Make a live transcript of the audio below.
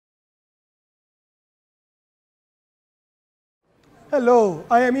Hello,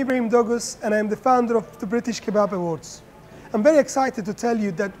 I am Ibrahim Dogus and I am the founder of the British Kebab Awards. I'm very excited to tell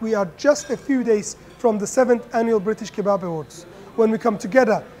you that we are just a few days from the 7th annual British Kebab Awards, when we come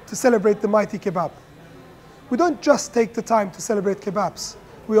together to celebrate the mighty kebab. We don't just take the time to celebrate kebabs,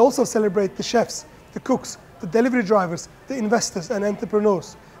 we also celebrate the chefs, the cooks, the delivery drivers, the investors and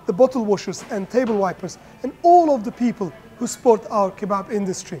entrepreneurs, the bottle washers and table wipers, and all of the people who support our kebab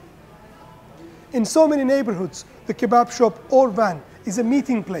industry. In so many neighborhoods, the kebab shop or van is a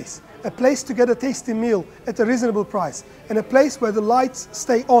meeting place, a place to get a tasty meal at a reasonable price, and a place where the lights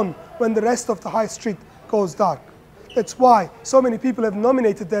stay on when the rest of the high street goes dark. That's why so many people have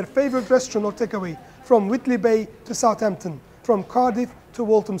nominated their favorite restaurant or takeaway, from Whitley Bay to Southampton, from Cardiff to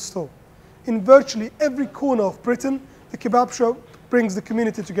Walthamstow. In virtually every corner of Britain, the kebab shop brings the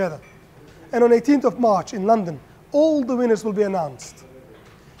community together. And on 18th of March in London, all the winners will be announced.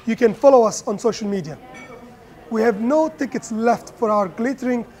 You can follow us on social media. We have no tickets left for our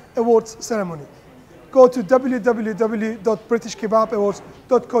glittering awards ceremony. Go to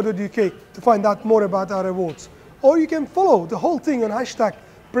www.britishkebabawards.co.uk to find out more about our awards. Or you can follow the whole thing on hashtag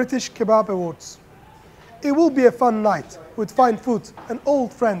British Kebab Awards. It will be a fun night with fine food and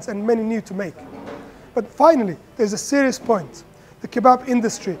old friends and many new to make. But finally, there's a serious point. The kebab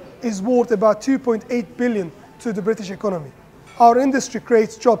industry is worth about 2.8 billion to the British economy. Our industry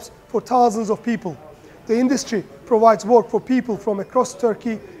creates jobs for thousands of people. The industry provides work for people from across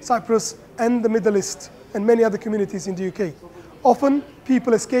Turkey, Cyprus and the Middle East and many other communities in the UK. Often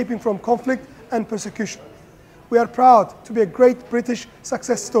people escaping from conflict and persecution. We are proud to be a great British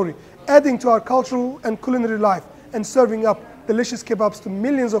success story, adding to our cultural and culinary life and serving up delicious kebabs to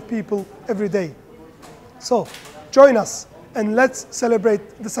millions of people every day. So join us and let's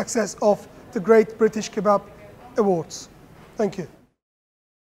celebrate the success of the Great British Kebab Awards. Thank you.